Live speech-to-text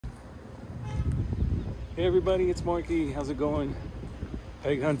Hey everybody, it's Marky. How's it going?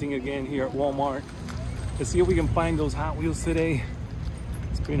 Peg hunting again here at Walmart. Let's see if we can find those Hot Wheels today.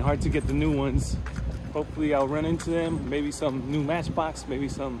 It's been hard to get the new ones. Hopefully I'll run into them. Maybe some new Matchbox, maybe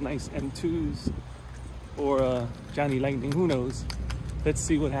some nice M2s or Johnny Lightning, who knows? Let's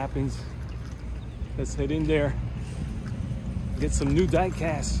see what happens. Let's head in there, get some new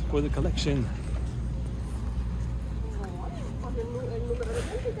die-casts for the collection.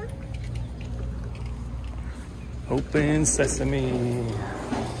 Open Sesame.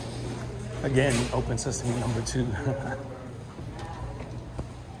 Again, Open Sesame number 2.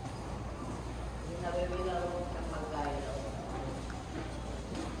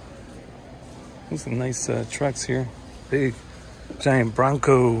 There's some nice trucks here. Big, giant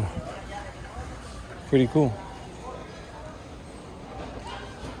Bronco. Pretty cool.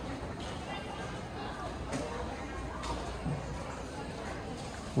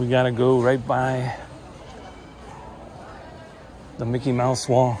 We gotta go right by the Mickey Mouse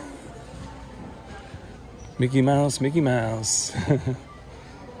wall. Mickey Mouse, Mickey Mouse.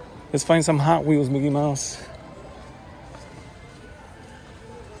 Let's find some Hot Wheels Mickey Mouse.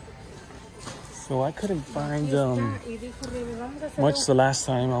 So I couldn't find much the last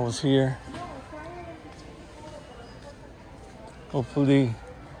time I was here. Hopefully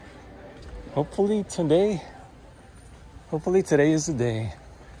today is the day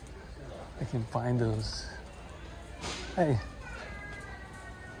I can find those. Hey.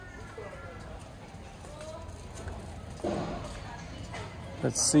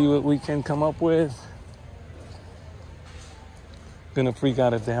 Let's see what we can come up with. Gonna freak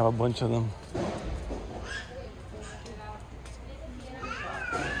out if they have a bunch of them.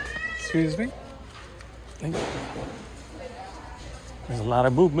 Excuse me. Thank you. There's a lot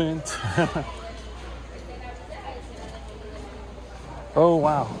of movement. Oh,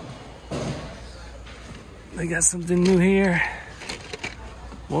 wow. They got something new here.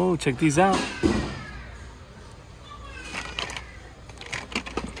 Whoa, check these out.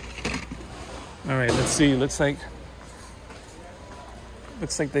 All right, let's see. Looks like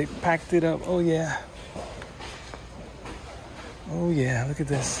they packed it up. Oh yeah. Oh yeah, look at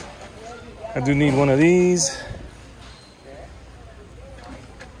this. I do need one of these.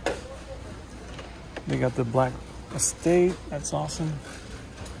 They got the Black Estate. That's awesome.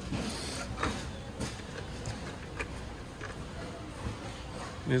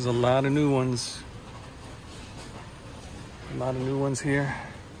 There's a lot of new ones. A lot of new ones here.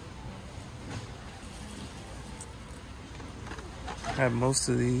 I have most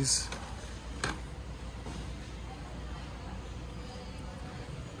of these.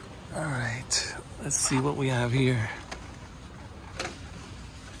 All right, let's see what we have here.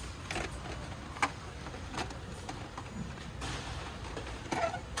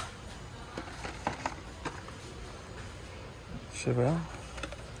 Chevelle.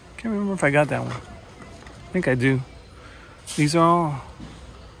 Can't remember if I got that one. I think I do. These are all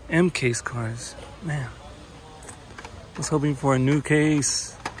M case cars. Man. I was hoping for a new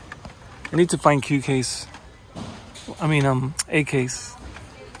case. I need to find A case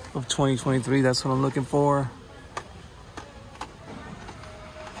of 2023. That's what I'm looking for.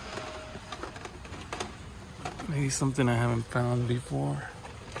 Maybe something I haven't found before.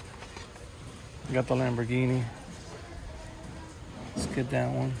 I got the Lamborghini. Let's get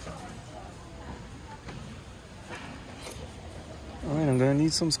that one. All right, I'm gonna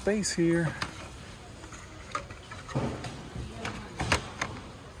need some space here.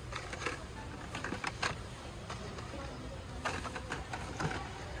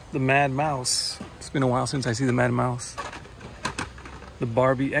 The Mad Mouse. It's been a while since I see the Mad Mouse. The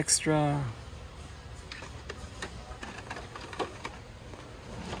Barbie Extra.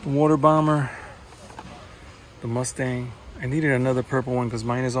 The Water Bomber. The Mustang. I needed another purple one because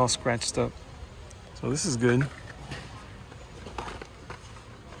mine is all scratched up. So this is good.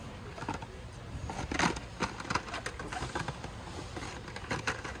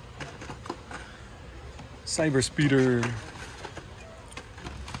 Cyber Speeder.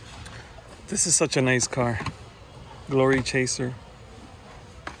 This is such a nice car. Glory Chaser.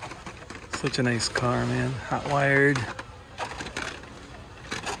 Such a nice car, man. Hot wired.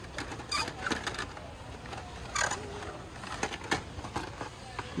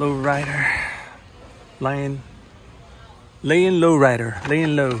 Low rider. Laying low rider.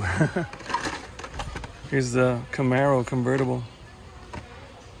 Laying low. Here's the Camaro convertible.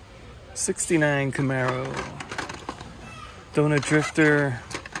 69 Camaro. Donut Drifter.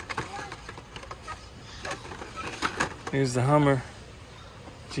 Here's the Hummer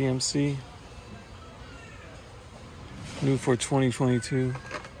GMC. New for 2022.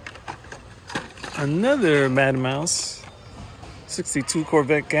 Another Mad Mouse. 62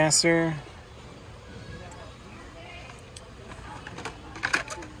 Corvette gasser.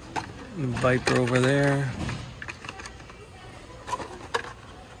 The Viper over there.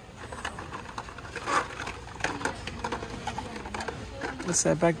 What's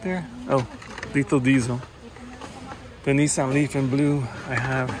that back there? Oh, Lethal Diesel. The Nissan Leaf in blue. I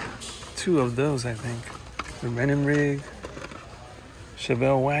have 2 of those, I think. The Renin rig.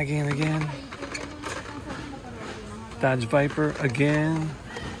 Chevelle wagon again. Dodge Viper again.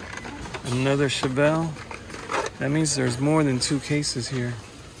 Another Chevelle. That means there's more than 2 cases here.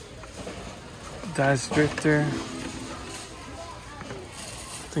 Dodge Drifter. I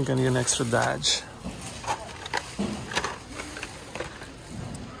think I need an extra Dodge.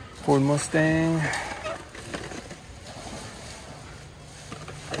 Ford Mustang.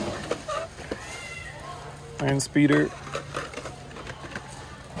 Land Speeder.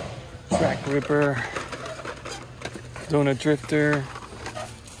 Track Ripper. Donut Drifter.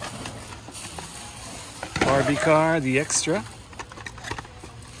 RV car, the extra.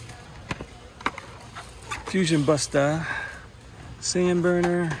 Fusion Buster. Sand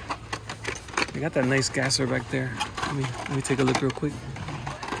burner. We got that nice gasser back there. Let me take a look real quick.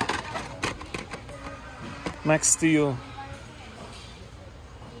 Max Steel.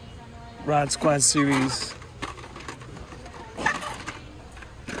 Rod Squad Series.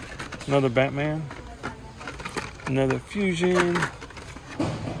 Another Batman. Another Fusion.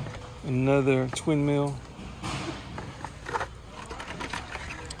 Another Twin Mill.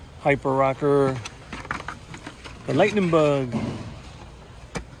 Hyper Rocker. The Lightning Bug.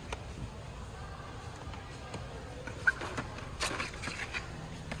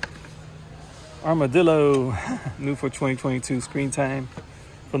 Armadillo. New for 2022 screen time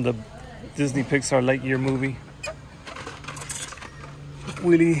from the Disney Pixar Lightyear movie.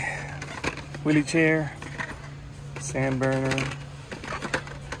 Wheelie chair. Sand burner.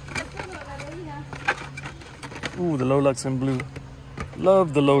 Ooh, the Lolux in blue.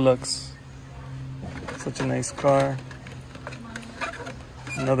 Love the Lolux. Such a nice car.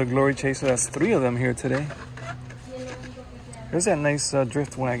 Another Glory Chaser. That's 3 of them here today. There's that nice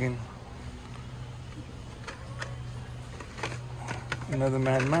drift wagon. Another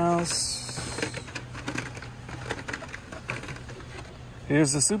Mad Mouse.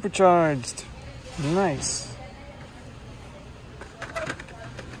 Here's the Supercharged. Nice.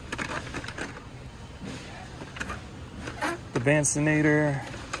 The Vancinator.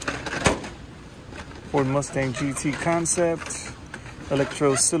 Ford Mustang GT Concept.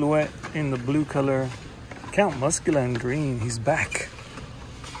 Electro Silhouette in the blue color. Count Muscula in green. He's back.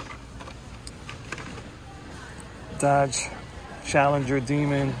 Dodge Challenger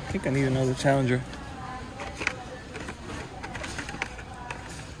Demon. I think I need another Challenger.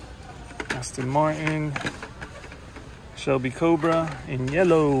 Aston Martin. Shelby Cobra in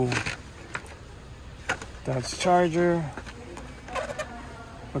yellow. Dodge Charger.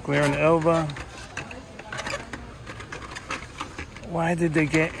 McLaren Elva. Why did they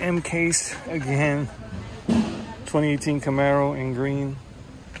get M case again? 2018 Camaro in green.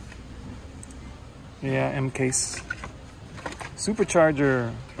 Yeah, M case.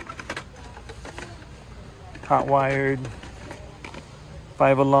 Supercharger. Hot wired.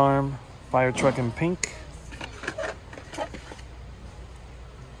 5 alarm. Fire truck in pink.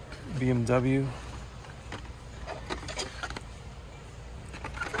 BMW.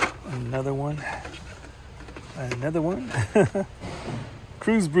 Another one. Another one.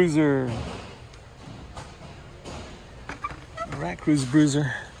 Cruise Bruiser. Rat Cruise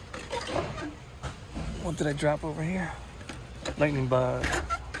Bruiser. What did I drop over here? Lightning Bug.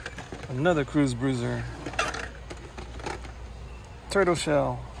 Another Cruise Bruiser. Turtle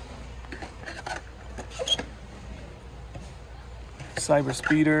Shell. Cyber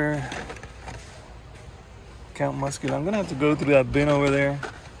Speeder. Count Muscular. I'm gonna have to go through that bin over there.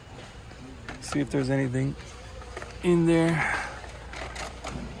 See if there's anything in there.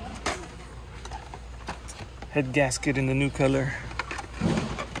 Head gasket in the new color.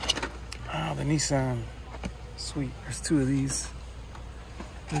 Oh, the Nissan. Sweet, there's 2 of these.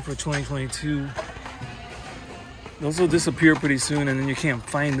 New for 2022. Those will disappear pretty soon and then you can't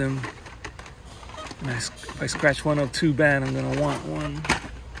find them. And if I scratch one up too bad, I'm gonna want one.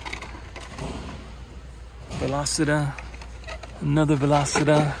 Velocita. Another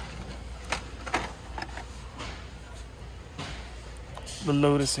Velocita. The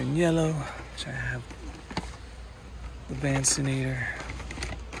Lotus in yellow, which I have. The Vancinator.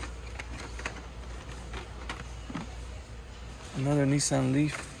 Another Nissan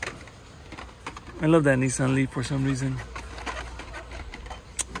Leaf. I love that Nissan Leaf for some reason.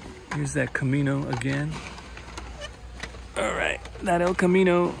 Here's that Camino again. All right, that El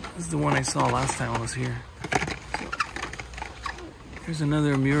Camino is the one I saw last time I was here. So, here's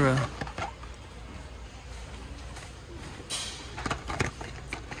another Miura.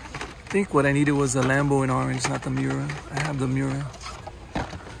 I think what I needed was a Lambo in orange, not the Miura. I have the Miura.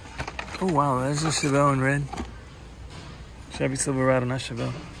 Oh wow, there's a Chevelle in red. Chevy Silverado, not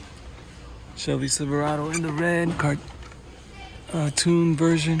Chevelle. Chevy Silverado in the red tuned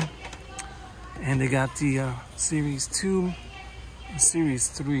version. And they got the Series 2 and Series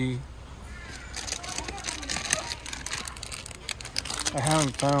 3. I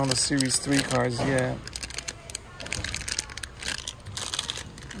haven't found the Series 3 cars yet.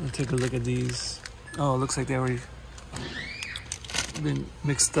 Let me take a look at these. Oh, it looks like they already been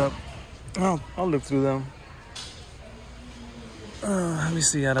mixed up. I'll look through them. Let me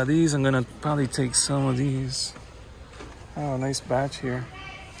see, out of these, I'm gonna probably take some of these. Oh, nice batch here.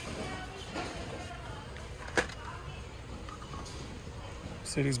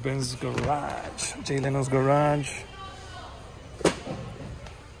 Mercedes-Benz Garage, Jay Leno's Garage.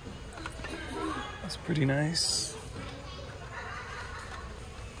 That's pretty nice.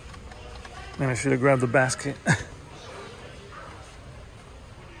 Man, I should have grabbed the basket.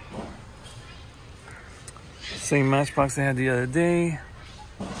 Same Matchbox I had the other day,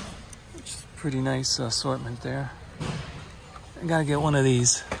 which is pretty nice assortment there. I gotta get one of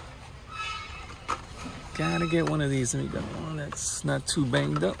these. Gotta get one of these. Let me get one that's not too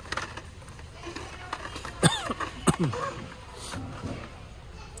banged up.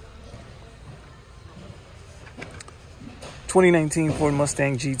 2019 Ford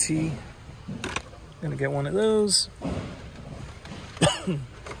Mustang GT. Gonna get one of those.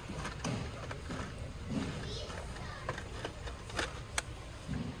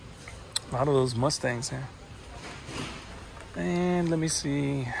 A lot of those Mustangs here. And let me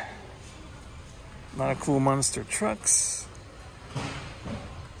see. A lot of cool monster trucks.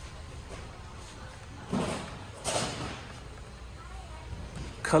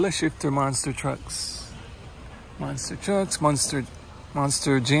 Color shifter monster trucks. Monster trucks.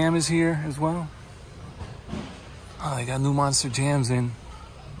 Monster Jam is here as well. Oh, they got new Monster Jams in.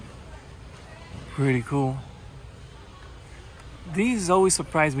 Pretty cool. These always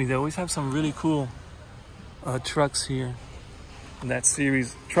surprise me. They always have some really cool trucks here in that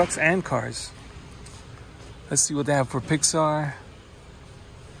series. Trucks and cars. Let's see what they have for Pixar.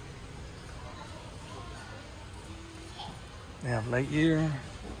 They have Lightyear.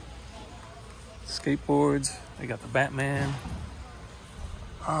 Skateboards. They got the Batman.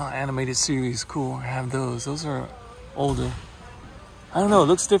 Oh, animated series. Cool. I have those. Those are older. I don't know. It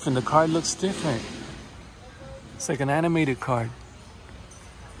looks different. The card looks different. It's like an animated card.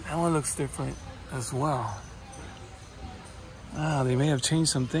 That one looks different as well. Ah, they may have changed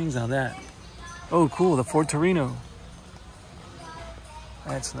some things on that. Oh, cool, the Ford Torino.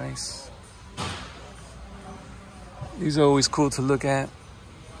 That's nice. These are always cool to look at.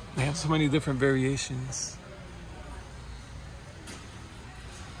 They have so many different variations.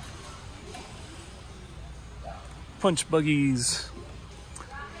 Punch buggies.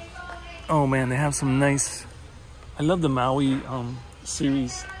 Oh man, they have some nice... I love the Maui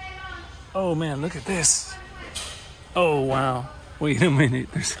series. Oh man, look at this. Oh wow. Wait a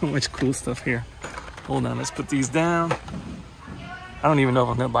minute, there's so much cool stuff here. Hold on, let's put these down. I don't even know if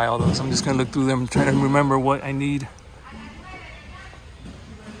I'm gonna buy all those. I'm just gonna look through them and try to remember what I need.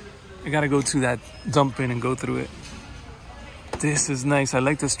 I gotta go to that dump bin and go through it. This is nice. I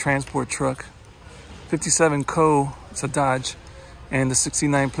like this transport truck. 57 Co, it's a Dodge. And the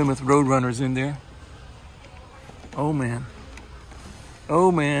 69 Plymouth Roadrunner's in there. Oh man.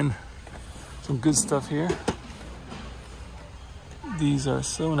 Oh man. Some good stuff here. These are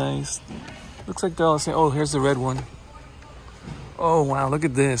so nice. Looks like they're all the same. Oh, here's the red one. Oh wow, look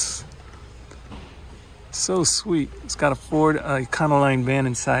at this. So sweet. It's got a Ford Econoline van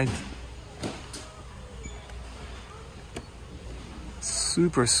inside.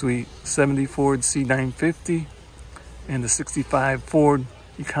 Super sweet. 70 Ford C950 and the 65 Ford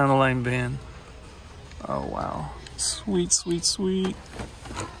Econoline van. Oh wow. Sweet, sweet, sweet.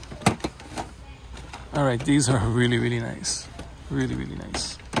 All right, these are really, really nice. Really, really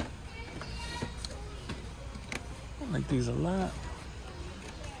nice. I like these a lot.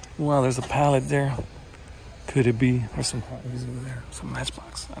 Wow, there's a pallet there. Could it be? There's some Hot Wheels over there. Some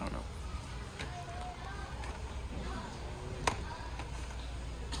Matchbox. I don't know.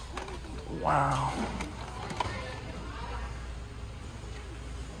 Wow.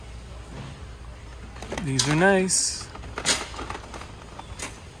 These are nice.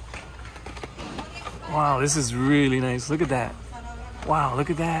 Wow, this is really nice. Look at that. Wow, look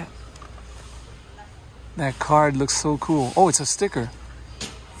at that. That card looks so cool. Oh, it's a sticker.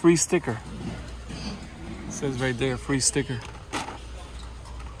 Free sticker. It says right there, free sticker.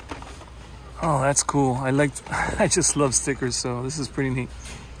 Oh, that's cool. I just love stickers, so this is pretty neat.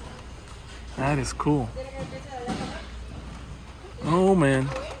 That is cool. Oh man.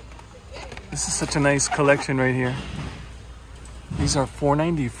 This is such a nice collection right here. These are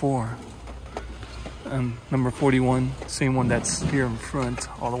 $4.94. Number 41, same one that's here in front,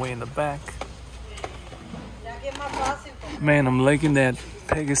 all the way in the back. Man, I'm liking that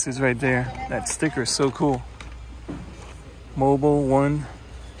Pegasus right there. That sticker is so cool. Mobile 1,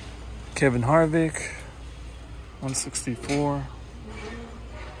 Kevin Harvick, 164.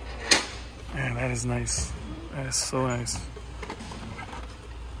 Man, that is nice. That is so nice.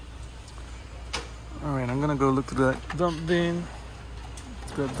 All right, I'm gonna go look through that dump bin.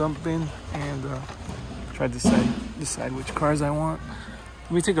 The dump bin and try to decide which cars I want.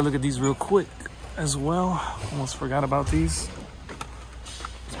 Let me take a look at these real quick as well. Almost forgot about these.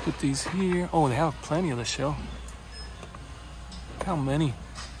 Let's put these here. Oh, they have plenty of the show. Look how many.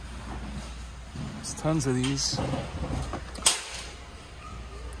 There's tons of these.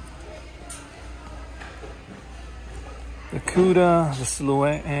 The Cuda, the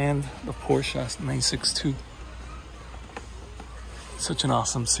Silhouette, and the Porsche 962. Such an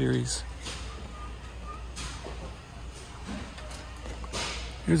awesome series.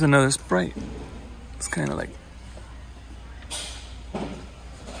 Here's another Sprite. It's kind of like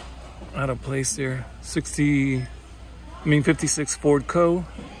out of place there. 56 Ford Co.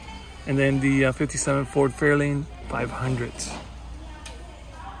 And then the 57 Ford Fairlane 500.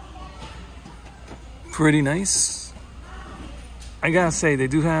 Pretty nice. I gotta say, they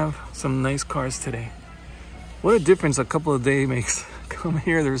do have some nice cars today. What a difference a couple of days makes. Come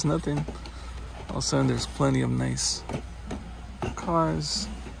here, there's nothing. All of a sudden, there's plenty of nice cars.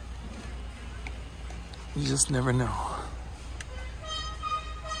 You just never know.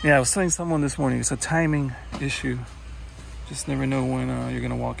 Yeah, I was telling someone this morning, it's a timing issue. Just never know when you're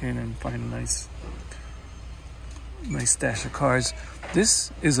gonna walk in and find a nice stash of cars.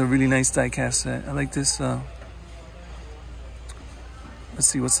 This is a really nice diecast set. I like this. Let's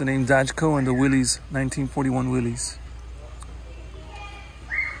see, what's the name? Dodge Co. and the Willys, 1941 Willys.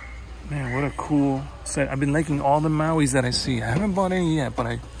 Man, what a cool set. I've been liking all the Mauis that I see. I haven't bought any yet, but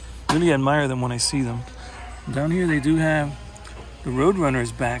I really admire them when I see them. Down here, they do have the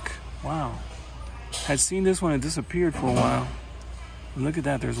Roadrunners back. Wow. Had seen this one, it disappeared for a while. Look at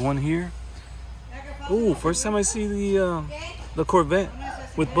that, there's one here. Oh, first time I see the Corvette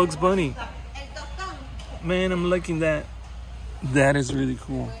with Bugs Bunny. Man, I'm liking that. That is really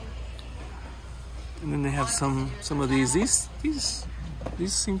cool. And then they have some of these. These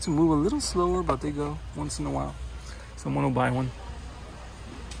seem to move a little slower, but they go once in a while. Someone will buy one.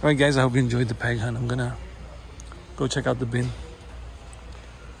 All right, guys, I hope you enjoyed the peg hunt. I'm gonna go check out the bin.